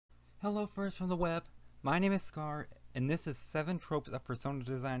Hello first from the web, my name is Scar, and this is 7 tropes of Fursona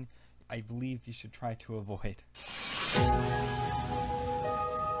design I believe you should try to avoid.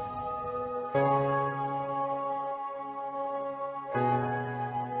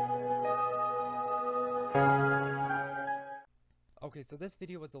 Okay, so this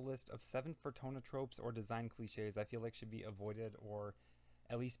video was a list of 7 Fursona tropes or design cliches I feel like should be avoided or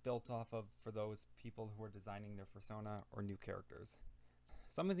at least built off of for those people who are designing their Fursona or new characters.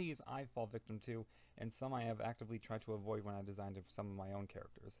 Some of these I fall victim to, and some I have actively tried to avoid when I designed some of my own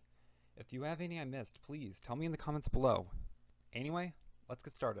characters. If you have any I missed, please tell me in the comments below. Anyway, let's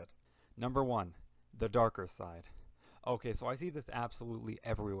get started. Number 1, the darker side. Okay, so I see this absolutely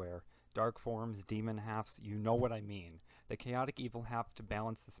everywhere. Dark forms, demon halves, you know what I mean. The chaotic evil half to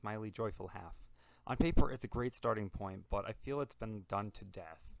balance the smiley joyful half. On paper, it's a great starting point, but I feel it's been done to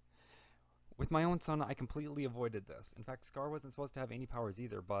death. With my own son, I completely avoided this. In fact, Scar wasn't supposed to have any powers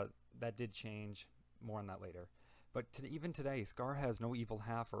either, but that did change. More on that later. But even today, Scar has no evil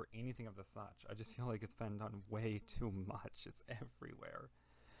half or anything of the such. I just feel like it's been done way too much. It's everywhere.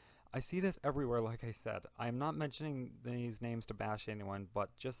 I see this everywhere, like I said. I am not mentioning these names to bash anyone,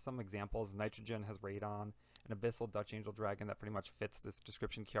 but just some examples. Nitrogen has Radon, an abyssal Dutch angel dragon that pretty much fits this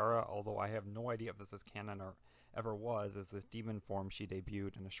description. Kiara, although I have no idea if this is canon or ever was, is this demon form she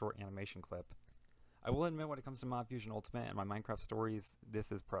debuted in a short animation clip. I will admit when it comes to Mob Fusion Ultimate and my Minecraft stories,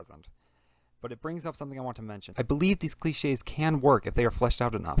 this is present. But it brings up something I want to mention. I believe these cliches can work if they are fleshed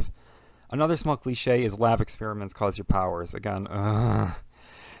out enough. Another small cliche is lab experiments cause your powers. Again,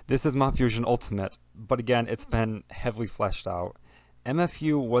 this is Mob Fusion Ultimate, but again, it's been heavily fleshed out.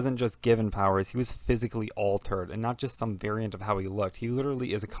 MFU wasn't just given powers, he was physically altered, and not just some variant of how he looked. He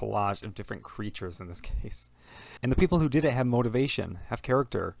literally is a collage of different creatures in this case. And the people who did it have motivation, have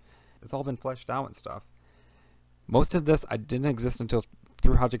character. It's all been fleshed out and stuff. Most of this didn't exist until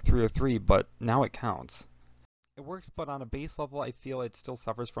through Project 303, but now it counts. It works, but on a base level, I feel it still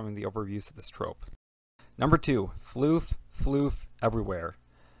suffers from the overuse of this trope. Number 2, floof, floof, everywhere.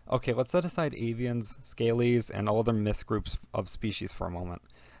 Okay, let's set aside avians, scalies, and all other misgroups of species for a moment.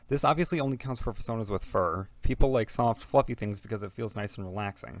 This obviously only counts for personas with fur. People like soft, fluffy things because it feels nice and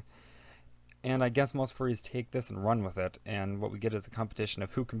relaxing. And I guess most furries take this and run with it, and what we get is a competition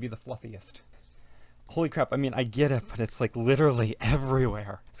of who can be the fluffiest. Holy crap, I mean, I get it, but it's like literally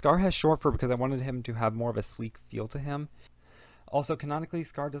everywhere. Scar has short fur because I wanted him to have more of a sleek feel to him. Also, canonically,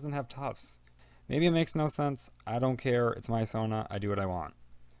 Scar doesn't have tufts. Maybe it makes no sense. I don't care. It's my Sona. I do what I want.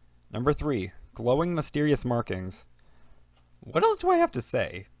 Number 3, glowing mysterious markings. What else do I have to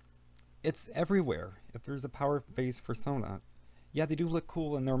say? It's everywhere. If there's a power-based Fursona. Yeah, they do look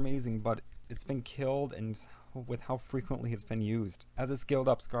cool and they're amazing, but it's been killed and with how frequently it's been used. As it scaled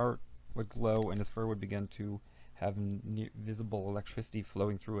up, Scar would glow and his fur would begin to have visible electricity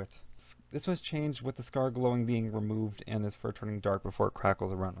flowing through it. This was changed with the Scar glowing being removed and his fur turning dark before it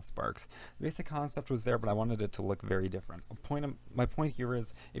crackles around with sparks. The basic concept was there, but I wanted it to look very different. My point here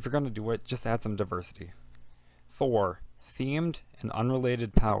is, if you're going to do it, just add some diversity. 4, themed and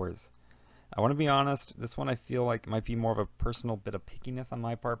unrelated powers. I want to be honest, this one I feel like might be more of a personal bit of pickiness on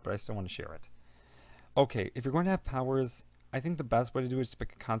my part, but I still want to share it. Okay, if you're going to have powers, I think the best way to do it is to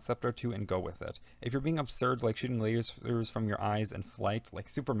pick a concept or two and go with it. If you're being absurd, like shooting lasers from your eyes and flight, like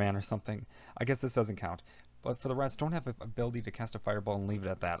Superman or something, I guess this doesn't count. But for the rest, don't have the ability to cast a fireball and leave it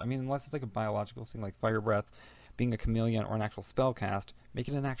at that. I mean, unless it's like a biological thing like fire breath, being a chameleon, or an actual spell cast, make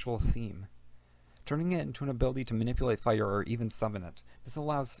it an actual theme. Turning it into an ability to manipulate fire or even summon it. This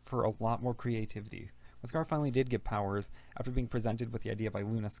allows for a lot more creativity. When Scar finally did get powers, after being presented with the idea by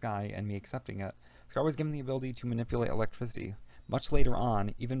Luna Sky and me accepting it, Scar was given the ability to manipulate electricity. Much later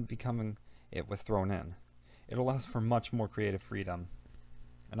on, even becoming it was thrown in. It allows for much more creative freedom,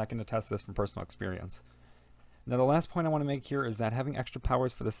 and I can attest this from personal experience. Now the last point I want to make here is that having extra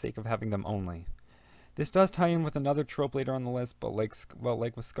powers for the sake of having them only. This does tie in with another trope later on the list, but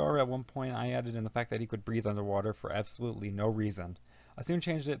like with Scar at one point I added in the fact that he could breathe underwater for absolutely no reason. I soon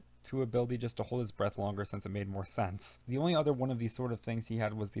changed it to ability just to hold his breath longer since it made more sense. The only other one of these sort of things he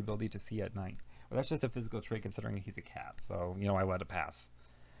had was the ability to see at night. Well, that's just a physical trait considering he's a cat, so, you know, I let it pass.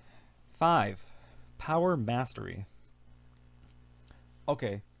 5, power mastery.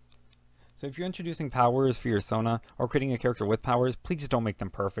 Okay, so if you're introducing powers for your Sona, or creating a character with powers, please don't make them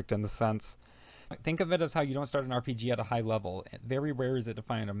perfect in the sense. Think of it as how you don't start an RPG at a high level. Very rare is it to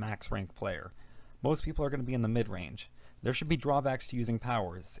find a max rank player. Most people are going to be in the mid-range. There should be drawbacks to using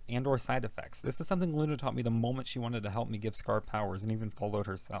powers, and or side effects. This is something Luna taught me the moment she wanted to help me give Scar powers and even followed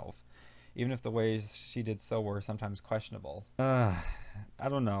herself. Even if the ways she did so were sometimes questionable. I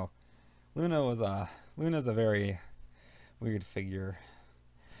don't know. Luna's a very weird figure.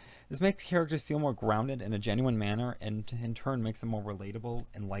 This makes characters feel more grounded in a genuine manner, and in turn makes them more relatable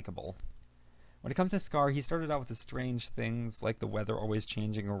and likable. When it comes to Scar, he started out with the strange things like the weather always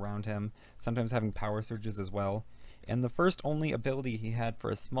changing around him, sometimes having power surges as well, and the first only ability he had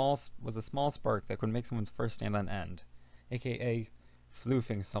was a small spark that could make someone's fur stand on end, aka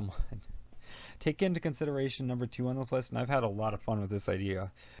floofing someone. Take into consideration number 2 on this list, and I've had a lot of fun with this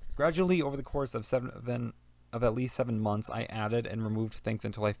idea. Gradually, over the course of at least 7 months, I added and removed things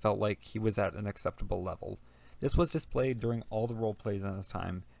until I felt like he was at an acceptable level. This was displayed during all the role plays in his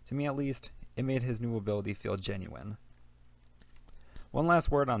time. To me at least, it made his new ability feel genuine. One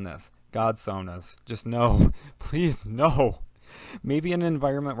last word on this. Godsonas. Just no. Please, no. Maybe in an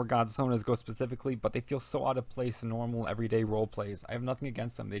environment where Godsonas go specifically, but they feel so out of place in normal everyday role plays. I have nothing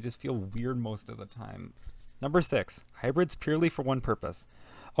against them. They just feel weird most of the time. Number 6. Hybrids purely for one purpose.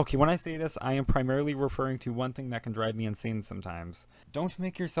 Okay, when I say this, I am primarily referring to one thing that can drive me insane sometimes. Don't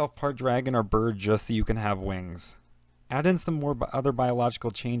make yourself part dragon or bird just so you can have wings. Add in some more other biological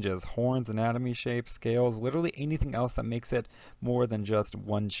changes, horns, anatomy, shapes, scales, literally anything else that makes it more than just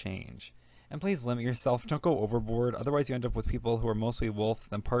one change. And please limit yourself, don't go overboard, otherwise you end up with people who are mostly wolf,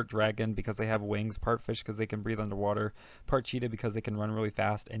 then part dragon because they have wings, part fish because they can breathe underwater, part cheetah because they can run really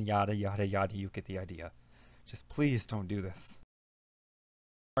fast, and yada yada yada, you get the idea. Just please don't do this.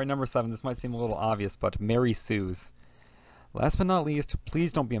 Alright, number 7, this might seem a little obvious, but Mary Sue's. Last but not least,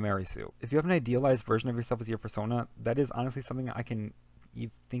 please don't be a Mary Sue. If you have an idealized version of yourself as your persona, that is honestly something I can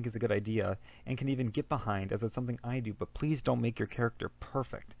think is a good idea, and can even get behind as it's something I do, but please don't make your character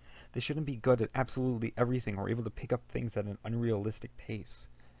perfect. They shouldn't be good at absolutely everything or able to pick up things at an unrealistic pace.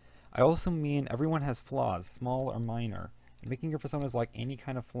 I also mean everyone has flaws, small or minor, and making your personas like any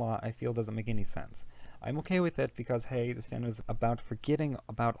kind of flaw I feel doesn't make any sense. I'm okay with it because, hey, this fandom is about forgetting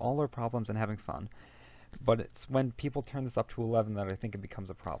about all our problems and having fun. But it's when people turn this up to 11 that I think it becomes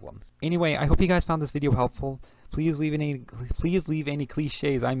a problem. Anyway, I hope you guys found this video helpful. Please leave any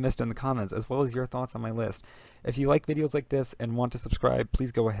cliches I missed in the comments, as well as your thoughts on my list. If you like videos like this and want to subscribe,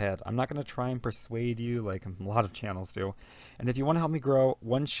 please go ahead. I'm not going to try and persuade you like a lot of channels do. And if you want to help me grow,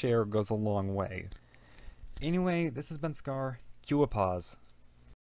 one share goes a long way. Anyway, this has been Scar. Cue a pause.